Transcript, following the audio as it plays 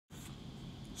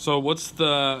So what's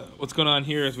going on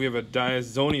here is we have a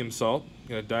diazonium salt,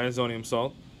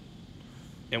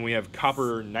 and we have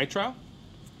copper nitrile.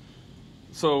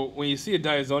 So when you see a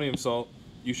diazonium salt,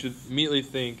 you should immediately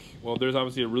think, well, there's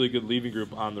obviously a really good leaving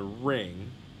group on the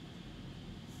ring.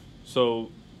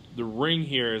 So the ring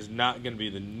here is not going to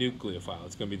be the nucleophile,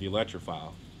 it's going to be the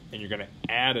electrophile, and you're going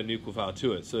to add a nucleophile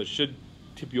to it. So it should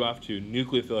tip you off to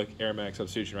nucleophilic aromatic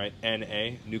substitution, right?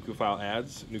 NA, nucleophile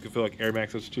adds, nucleophilic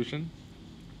aromatic substitution.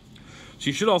 So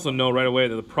you should also know right away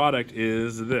that the product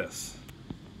is this.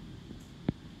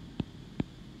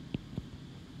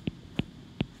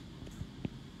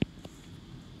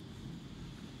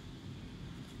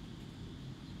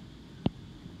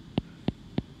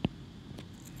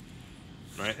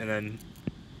 Right, and then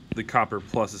the copper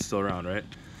plus is still around, right?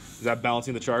 Is that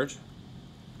balancing the charge?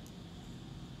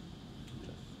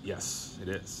 Yes, it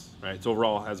is. Right, so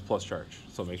overall it has a plus charge,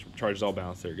 so it makes sure charge is all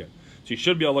balanced there. Good. So you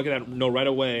should be able to look at that and know right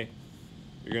away.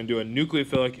 You're going to do a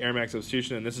nucleophilic aromatic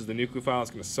substitution, and this is the nucleophile. It's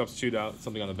going to substitute out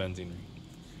something on the benzene ring.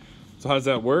 So how does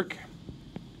that work?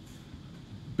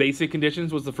 Basic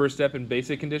conditions. What's the first step in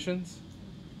basic conditions?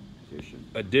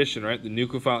 Addition, right? The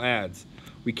nucleophile adds.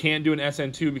 We can't do an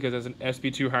SN2 because that's an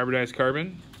sp2 hybridized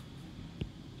carbon.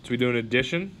 So we do an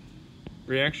addition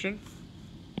reaction.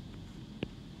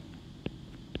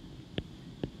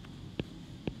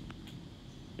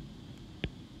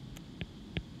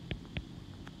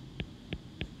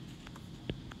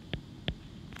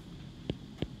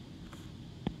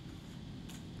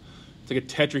 It's like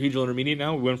a tetrahedral intermediate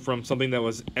now. We went from something that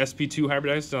was sp2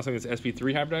 hybridized to now something that's sp3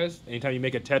 hybridized. Anytime you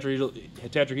make a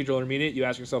tetrahedral intermediate, you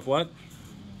ask yourself what?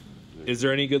 Is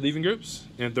there any good leaving groups?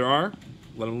 And if there are,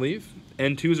 let them leave.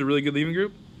 N2 is a really good leaving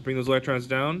group. Bring those electrons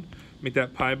down, make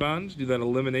that pi bond, do that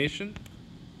elimination.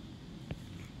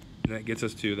 And that gets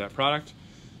us to that product.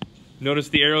 Notice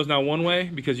the arrow is now one way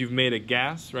because you've made a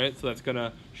gas, right? So that's going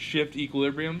to shift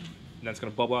equilibrium, and that's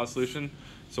going to bubble out of solution.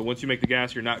 So once you make the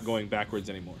gas, you're not going backwards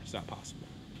anymore. It's not possible.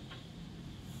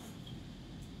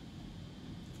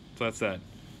 So that's that.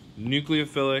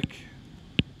 Nucleophilic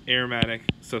aromatic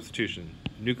substitution.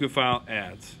 Nucleophile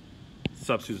adds.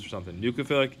 Substitutes or something.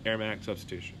 Nucleophilic aromatic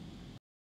substitution.